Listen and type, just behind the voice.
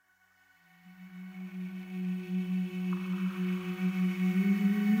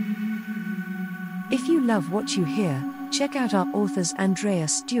If you love what you hear, check out our authors Andrea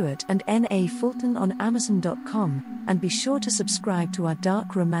Stewart and N.A. Fulton on Amazon.com, and be sure to subscribe to our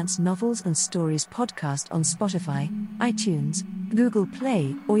dark romance novels and stories podcast on Spotify, iTunes, Google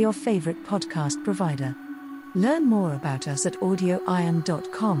Play, or your favorite podcast provider. Learn more about us at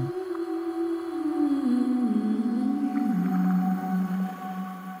audioiron.com.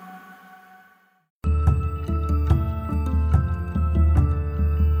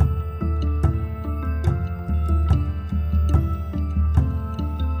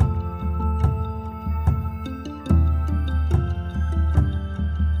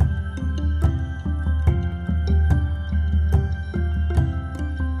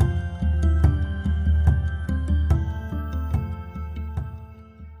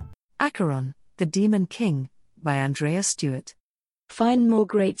 Acheron, the Demon King, by Andrea Stewart. Find more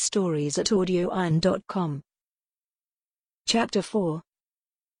great stories at audioiron.com. Chapter 4.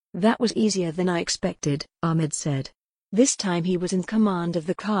 That was easier than I expected, Ahmed said. This time he was in command of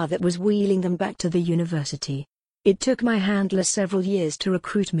the car that was wheeling them back to the university. It took my handler several years to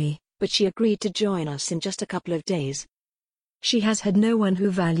recruit me, but she agreed to join us in just a couple of days. She has had no one who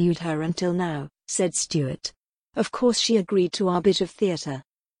valued her until now, said Stewart. Of course she agreed to our bit of theatre.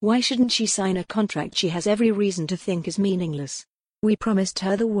 Why shouldn't she sign a contract she has every reason to think is meaningless? We promised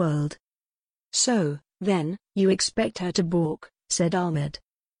her the world. So, then, you expect her to balk, said Ahmed.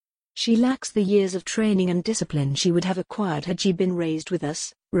 She lacks the years of training and discipline she would have acquired had she been raised with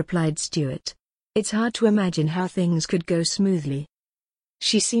us, replied Stewart. It's hard to imagine how things could go smoothly.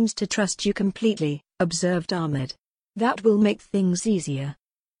 She seems to trust you completely, observed Ahmed. That will make things easier.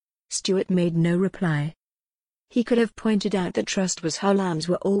 Stewart made no reply. He could have pointed out that trust was how lambs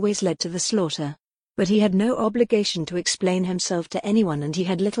were always led to the slaughter. But he had no obligation to explain himself to anyone, and he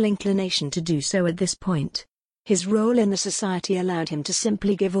had little inclination to do so at this point. His role in the society allowed him to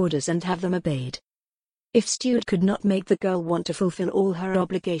simply give orders and have them obeyed. If Stewart could not make the girl want to fulfill all her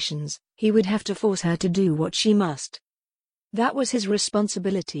obligations, he would have to force her to do what she must. That was his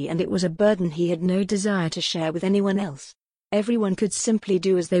responsibility, and it was a burden he had no desire to share with anyone else. Everyone could simply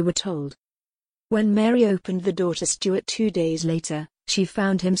do as they were told. When Mary opened the door to Stewart 2 days later, she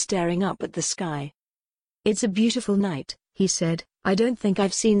found him staring up at the sky. It's a beautiful night, he said. I don't think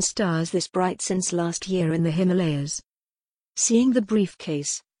I've seen stars this bright since last year in the Himalayas. Seeing the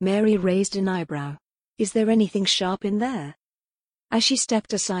briefcase, Mary raised an eyebrow. Is there anything sharp in there? As she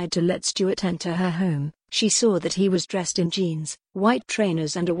stepped aside to let Stewart enter her home, she saw that he was dressed in jeans, white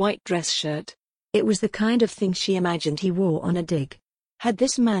trainers and a white dress shirt. It was the kind of thing she imagined he wore on a dig. Had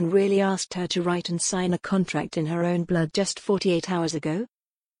this man really asked her to write and sign a contract in her own blood just 48 hours ago?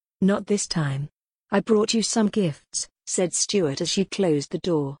 Not this time. I brought you some gifts, said Stewart as she closed the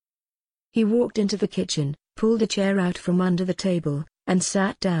door. He walked into the kitchen, pulled a chair out from under the table, and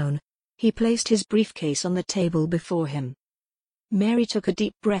sat down. He placed his briefcase on the table before him. Mary took a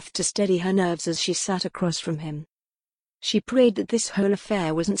deep breath to steady her nerves as she sat across from him. She prayed that this whole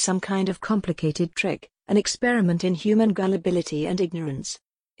affair wasn't some kind of complicated trick, an experiment in human gullibility and ignorance.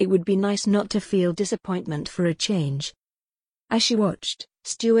 It would be nice not to feel disappointment for a change. As she watched,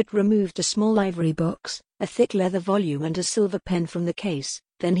 Stewart removed a small ivory box, a thick leather volume and a silver pen from the case,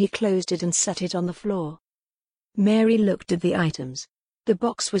 then he closed it and set it on the floor. Mary looked at the items. The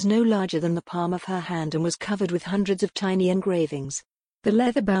box was no larger than the palm of her hand and was covered with hundreds of tiny engravings. The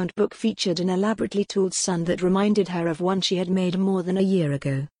leather-bound book featured an elaborately tooled sun that reminded her of one she had made more than a year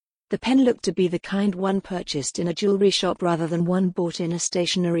ago. The pen looked to be the kind one purchased in a jewelry shop rather than one bought in a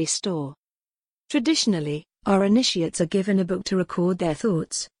stationery store. Traditionally, our initiates are given a book to record their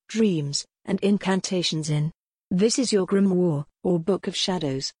thoughts, dreams, and incantations in. This is your grimoire, or Book of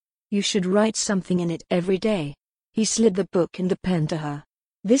Shadows. You should write something in it every day. He slid the book and the pen to her.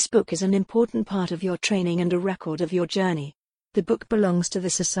 This book is an important part of your training and a record of your journey. The book belongs to the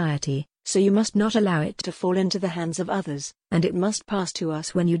society, so you must not allow it to fall into the hands of others, and it must pass to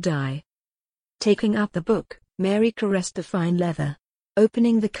us when you die. Taking up the book, Mary caressed the fine leather.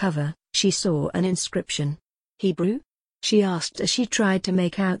 Opening the cover, she saw an inscription. Hebrew? She asked as she tried to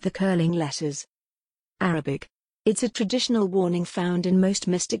make out the curling letters. Arabic. It's a traditional warning found in most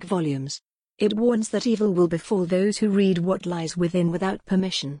mystic volumes. It warns that evil will befall those who read what lies within without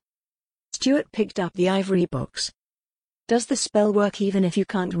permission. Stewart picked up the ivory box. Does the spell work even if you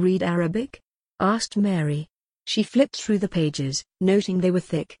can't read Arabic? Asked Mary. She flipped through the pages, noting they were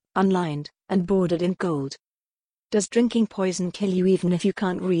thick, unlined, and bordered in gold. Does drinking poison kill you even if you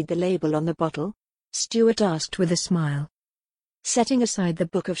can't read the label on the bottle? Stewart asked with a smile. Setting aside the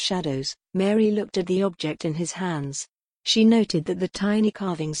Book of Shadows, Mary looked at the object in his hands. She noted that the tiny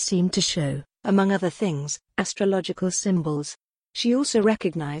carvings seemed to show, among other things, astrological symbols. She also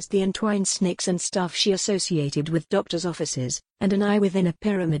recognized the entwined snakes and stuff she associated with doctors' offices, and an eye within a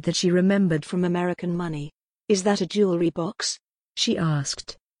pyramid that she remembered from American Money. "Is that a jewelry box?" she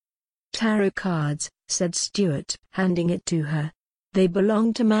asked. "Tarot cards," said Stuart, handing it to her. "They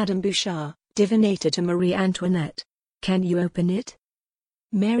belong to Madame Bouchard, divinator to Marie Antoinette. Can you open it?"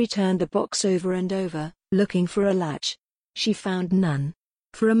 Mary turned the box over and over, looking for a latch. She found none.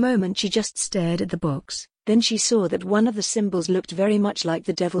 For a moment she just stared at the box, then she saw that one of the symbols looked very much like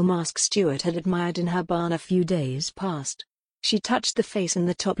the devil mask Stuart had admired in her barn a few days past. She touched the face and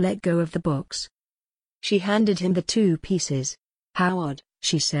the top let go of the box. She handed him the 2 pieces. "How odd,"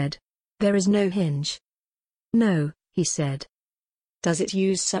 she said. "There is no hinge." "No," he said. "Does it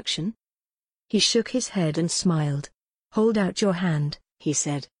use suction?" He shook his head and smiled. "Hold out your hand," he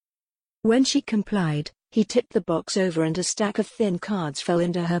said. When she complied, he tipped the box over and a stack of thin cards fell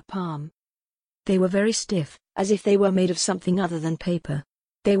into her palm. They were very stiff, as if they were made of something other than paper.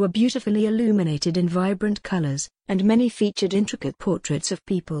 They were beautifully illuminated in vibrant colors, and many featured intricate portraits of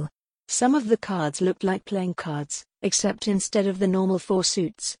people. Some of the cards looked like playing cards, except instead of the normal 4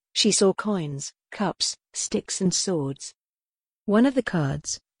 suits, she saw coins, cups, sticks and swords. One of the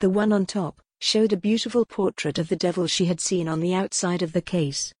cards, the one on top, showed a beautiful portrait of the devil she had seen on the outside of the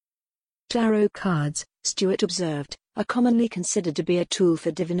case. "Tarot cards," Stuart observed, "are commonly considered to be a tool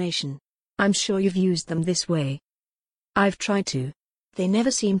for divination. I'm sure you've used them this way." "I've tried to. They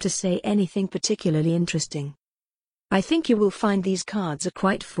never seem to say anything particularly interesting." "I think you will find these cards are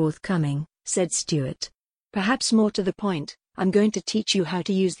quite forthcoming," said Stuart. "Perhaps more to the point, I'm going to teach you how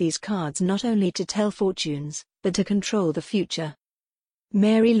to use these cards not only to tell fortunes, but to control the future."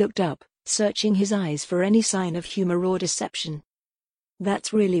 Mary looked up, searching his eyes for any sign of humor or deception.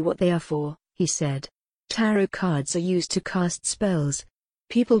 "That's really what they are for," he said. "Tarot cards are used to cast spells.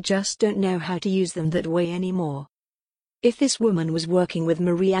 People just don't know how to use them that way anymore." If this woman was working with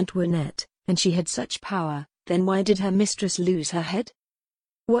Marie Antoinette, and she had such power, then why did her mistress lose her head?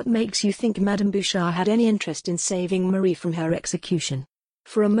 "What makes you think Madame Bouchard had any interest in saving Marie from her execution?"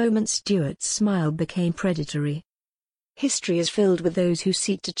 For a moment Stuart's smile became predatory. "History is filled with those who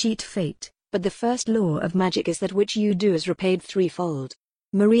seek to cheat fate, but the first law of magic is that which you do is repaid threefold.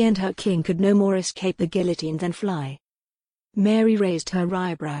 Marie and her king could no more escape the guillotine than fly." Mary raised her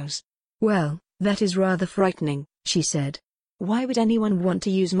eyebrows. "Well, that is rather frightening," she said. "Why would anyone want to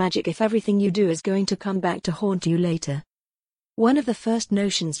use magic if everything you do is going to come back to haunt you later?" "One of the first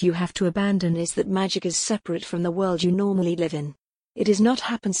notions you have to abandon is that magic is separate from the world you normally live in. It is not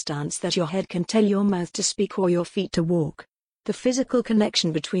happenstance that your head can tell your mouth to speak or your feet to walk. The physical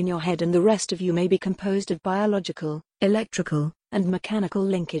connection between your head and the rest of you may be composed of biological, electrical, and mechanical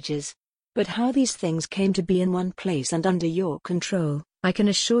linkages. But how these things came to be in one place and under your control, I can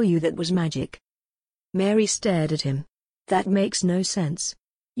assure you that was magic." Mary stared at him. "That makes no sense.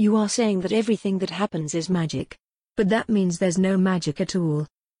 You are saying that everything that happens is magic. But that means there's no magic at all."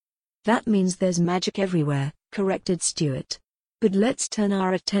 "That means there's magic everywhere," corrected Stuart. "But let's turn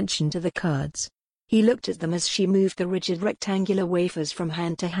our attention to the cards." He looked at them as she moved the rigid rectangular wafers from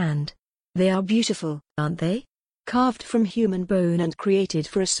hand to hand. "They are beautiful, aren't they? Carved from human bone and created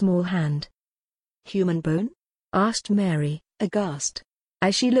for a small hand." "Human bone?" asked Mary, aghast.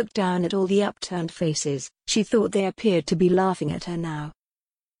 As she looked down at all the upturned faces, she thought they appeared to be laughing at her now.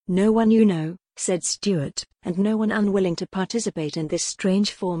 "No one you know," said Stuart, "and no one unwilling to participate in this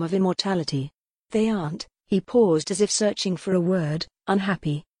strange form of immortality. They aren't," he paused as if searching for a word,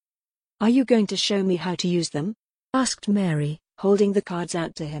 "unhappy." "Are you going to show me how to use them?" asked Mary, holding the cards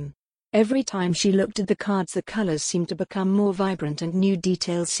out to him. Every time she looked at the cards the colors seemed to become more vibrant and new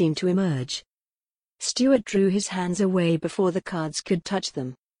details seemed to emerge. Stuart drew his hands away before the cards could touch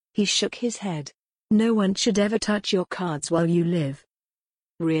them. He shook his head. "No one should ever touch your cards while you live."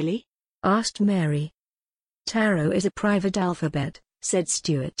 "Really?" asked Mary. "Tarot is a private alphabet," said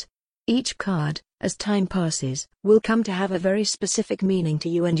Stuart. "Each card, as time passes, will come to have a very specific meaning to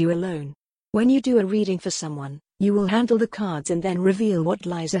you and you alone. When you do a reading for someone, you will handle the cards and then reveal what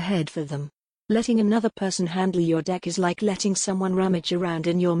lies ahead for them. Letting another person handle your deck is like letting someone rummage around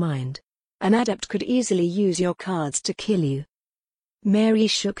in your mind. An adept could easily use your cards to kill you." Mary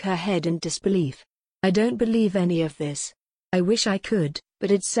shook her head in disbelief. "I don't believe any of this. I wish I could,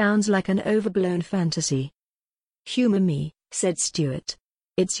 but it sounds like an overblown fantasy." "Humor me," said Stuart.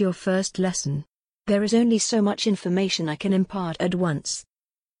 "It's your first lesson. There is only so much information I can impart at once."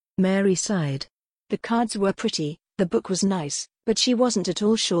 Mary sighed. The cards were pretty, the book was nice, but she wasn't at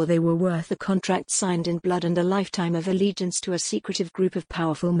all sure they were worth a contract signed in blood and a lifetime of allegiance to a secretive group of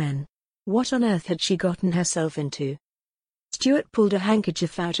powerful men. What on earth had she gotten herself into? Stuart pulled a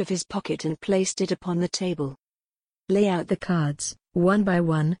handkerchief out of his pocket and placed it upon the table. Lay out the cards, one by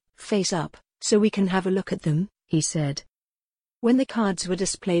one, face up, so we can have a look at them, he said. When the cards were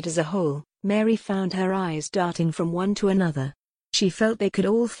displayed as a whole, Mary found her eyes darting from one to another. She felt they could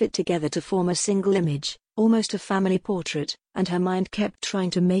all fit together to form a single image, almost a family portrait, and her mind kept trying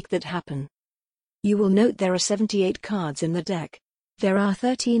to make that happen. You will note there are 78 cards in the deck. There are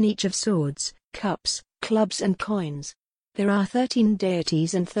 13 each of swords, cups, clubs and coins. There are 13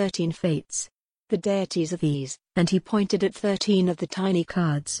 deities and 13 fates. The deities are these, and he pointed at 13 of the tiny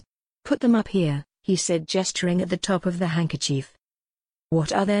cards. Put them up here, he said, gesturing at the top of the handkerchief.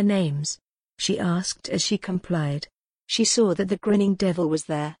 What are their names? She asked as she complied. She saw that the grinning devil was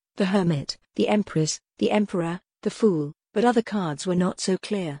there, the hermit, the empress, the emperor, the fool, but other cards were not so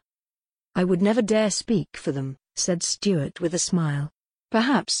clear. I would never dare speak for them, said Stuart with a smile.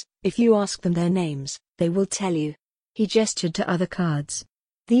 Perhaps, if you ask them their names, they will tell you. He gestured to other cards.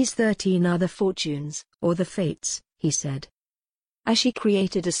 These 13 are the fortunes, or the fates, he said. As she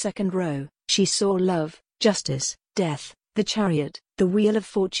created a second row, she saw love, justice, death, the chariot, the wheel of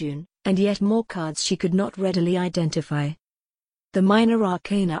fortune, and yet more cards she could not readily identify. The minor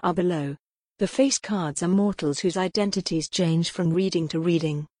arcana are below. The face cards are mortals whose identities change from reading to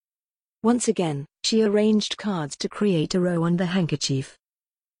reading. Once again, she arranged cards to create a row on the handkerchief.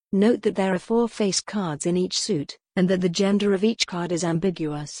 Note that there are 4 face cards in each suit, and that the gender of each card is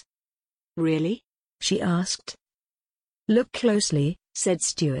ambiguous. Really? She asked. Look closely, said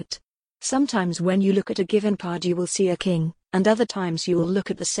Stuart. Sometimes when you look at a given card you will see a king, and other times you will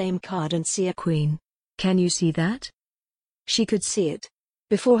look at the same card and see a queen. Can you see that? She could see it.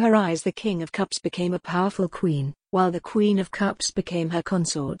 Before her eyes the King of Cups became a powerful queen, while the Queen of Cups became her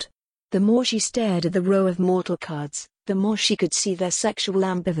consort. The more she stared at the row of mortal cards, the more she could see their sexual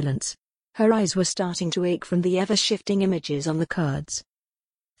ambivalence. Her eyes were starting to ache from the ever-shifting images on the cards.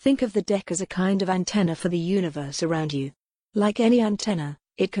 Think of the deck as a kind of antenna for the universe around you. Like any antenna,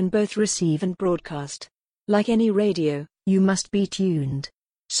 it can both receive and broadcast. Like any radio, you must be tuned.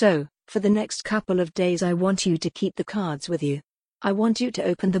 So, for the next couple of days I want you to keep the cards with you. I want you to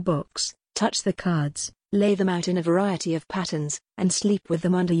open the box, touch the cards, lay them out in a variety of patterns, and sleep with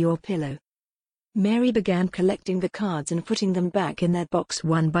them under your pillow. Mary began collecting the cards and putting them back in their box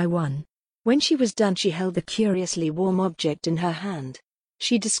one by one. When she was done she held the curiously warm object in her hand.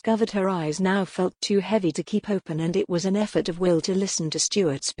 She discovered her eyes now felt too heavy to keep open and it was an effort of will to listen to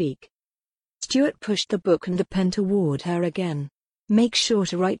Stuart speak. Stuart pushed the book and the pen toward her again. Make sure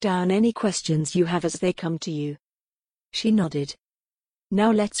to write down any questions you have as they come to you. She nodded.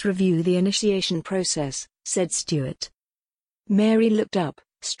 Now let's review the initiation process, said Stuart. Mary looked up,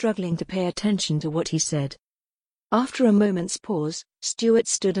 struggling to pay attention to what he said. After a moment's pause, Stuart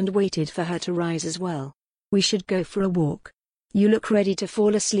stood and waited for her to rise as well. We should go for a walk. You look ready to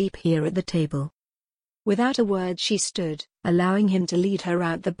fall asleep here at the table. Without a word she stood, allowing him to lead her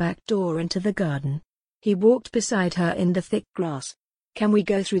out the back door into the garden. He walked beside her in the thick grass. Can we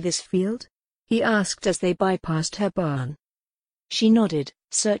go through this field? He asked as they bypassed her barn. She nodded,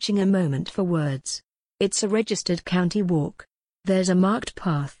 searching a moment for words. It's a registered county walk. There's a marked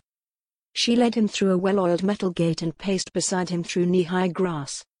path. She led him through a well-oiled metal gate and paced beside him through knee-high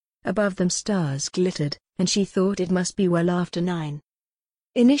grass. Above them stars glittered, and she thought it must be well after 9.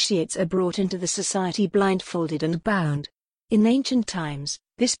 Initiates are brought into the society blindfolded and bound. In ancient times,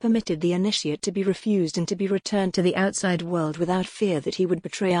 this permitted the initiate to be refused and to be returned to the outside world without fear that he would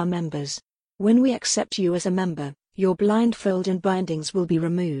betray our members. When we accept you as a member, your blindfold and bindings will be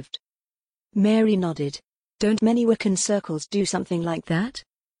removed. Mary nodded. Don't many Wiccan circles do something like that?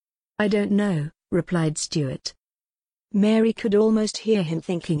 I don't know, replied Stuart. Mary could almost hear him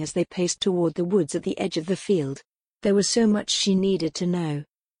thinking as they paced toward the woods at the edge of the field. There was so much she needed to know.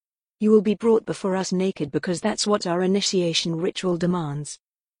 You will be brought before us naked because that's what our initiation ritual demands.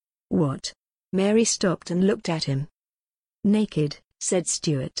 What? Mary stopped and looked at him. Naked, said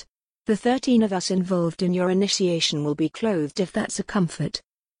Stuart. The 13 of us involved in your initiation will be clothed if that's a comfort.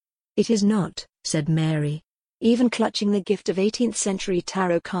 It is not, said Mary. Even clutching the gift of 18th century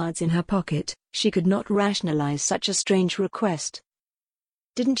tarot cards in her pocket, she could not rationalize such a strange request.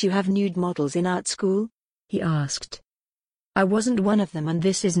 Didn't you have nude models in art school? He asked. I wasn't one of them and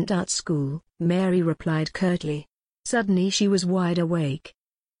this isn't art school, Mary replied curtly. Suddenly she was wide awake.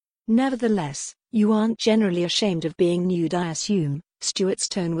 Nevertheless, you aren't generally ashamed of being nude, I assume. Stuart's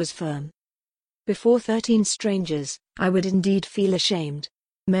tone was firm. Before 13 strangers, I would indeed feel ashamed.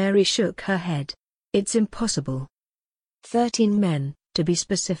 Mary shook her head. It's impossible. 13 men, to be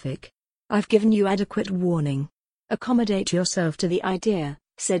specific. I've given you adequate warning. Accommodate yourself to the idea,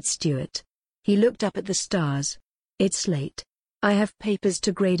 said Stuart. He looked up at the stars. It's late. I have papers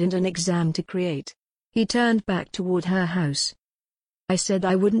to grade and an exam to create. He turned back toward her house. I said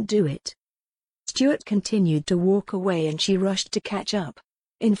I wouldn't do it. Stuart continued to walk away and she rushed to catch up.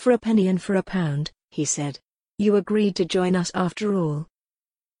 In for a penny and for a pound, he said. You agreed to join us after all.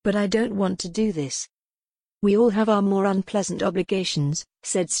 But I don't want to do this. We all have our more unpleasant obligations,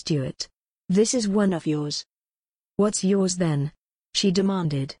 said Stuart. This is one of yours. What's yours then? She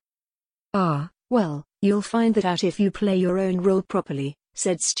demanded. Well, you'll find that out if you play your own role properly,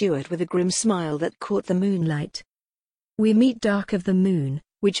 said Stuart with a grim smile that caught the moonlight. We meet dark of the moon,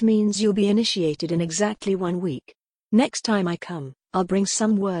 which means you'll be initiated in exactly 1 week. Next time I come, I'll bring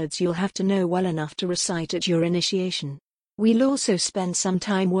some words you'll have to know well enough to recite at your initiation. We'll also spend some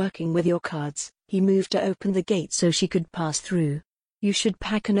time working with your cards. He moved to open the gate so she could pass through. You should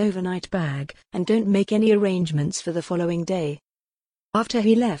pack an overnight bag, and don't make any arrangements for the following day. After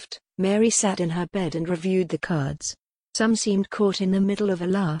he left, Mary sat in her bed and reviewed the cards. Some seemed caught in the middle of a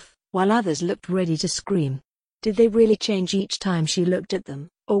laugh, while others looked ready to scream. Did they really change each time she looked at them,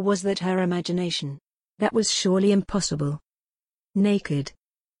 or was that her imagination? That was surely impossible. Naked.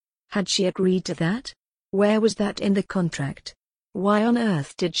 Had she agreed to that? Where was that in the contract? Why on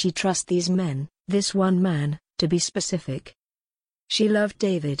earth did she trust these men, this one man, to be specific? She loved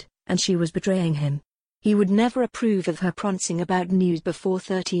David, and she was betraying him. He would never approve of her prancing about news before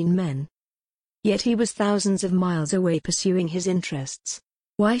 13 men. Yet he was thousands of miles away pursuing his interests.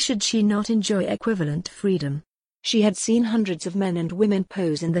 Why should she not enjoy equivalent freedom? She had seen hundreds of men and women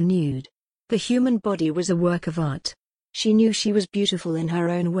pose in the nude. The human body was a work of art. She knew she was beautiful in her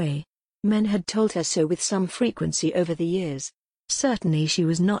own way. Men had told her so with some frequency over the years. Certainly she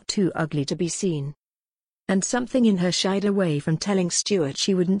was not too ugly to be seen. And something in her shied away from telling Stuart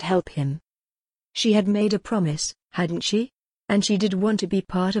she wouldn't help him. She had made a promise, hadn't she? And she did want to be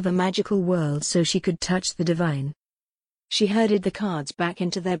part of a magical world so she could touch the divine. She herded the cards back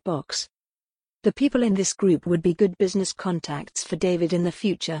into their box. The people in this group would be good business contacts for David in the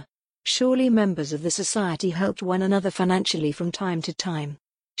future. Surely members of the society helped one another financially from time to time.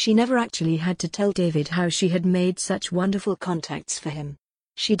 She never actually had to tell David how she had made such wonderful contacts for him.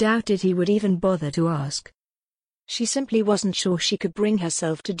 She doubted he would even bother to ask. She simply wasn't sure she could bring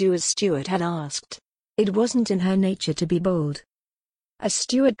herself to do as Stuart had asked. It wasn't in her nature to be bold. As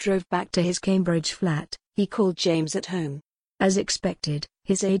Stuart drove back to his Cambridge flat, he called James at home. As expected,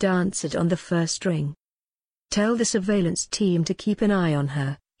 his aide answered on the first ring. Tell the surveillance team to keep an eye on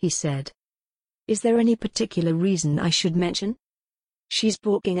her, he said. Is there any particular reason I should mention? She's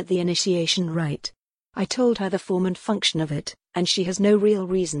balking at the initiation rite. I told her the form and function of it, and she has no real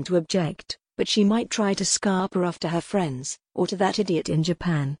reason to object, but she might try to scarper off to her friends, or to that idiot in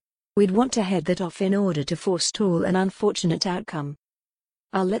Japan. We'd want to head that off in order to forestall an unfortunate outcome.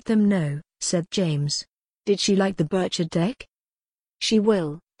 I'll let them know, said James. Did she like the Burchard deck? She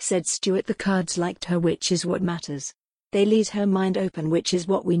will, said Stuart. The cards liked her, which is what matters. They leave her mind open, which is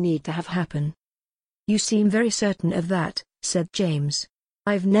what we need to have happen. You seem very certain of that, said James.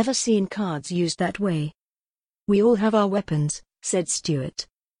 I've never seen cards used that way. We all have our weapons, said Stuart.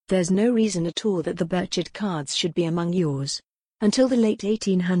 There's no reason at all that the Burchard cards should be among yours. Until the late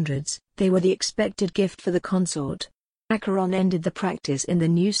 1800s, they were the expected gift for the consort. Acheron ended the practice in the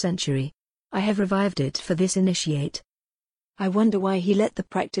new century. I have revived it for this initiate. I wonder why he let the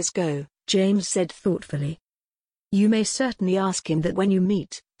practice go, James said thoughtfully. You may certainly ask him that when you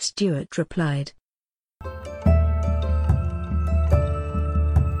meet, Stuart replied.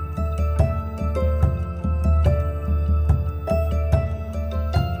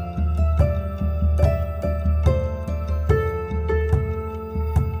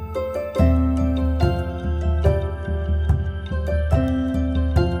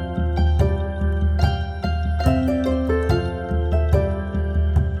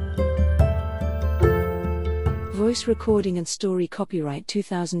 Voice recording and story copyright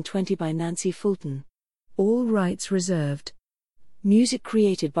 2020 by Nancy Fulton. All rights reserved. Music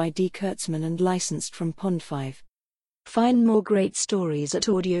created by D. Kurtzman and licensed from Pond5. Find more great stories at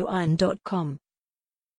audioiron.com.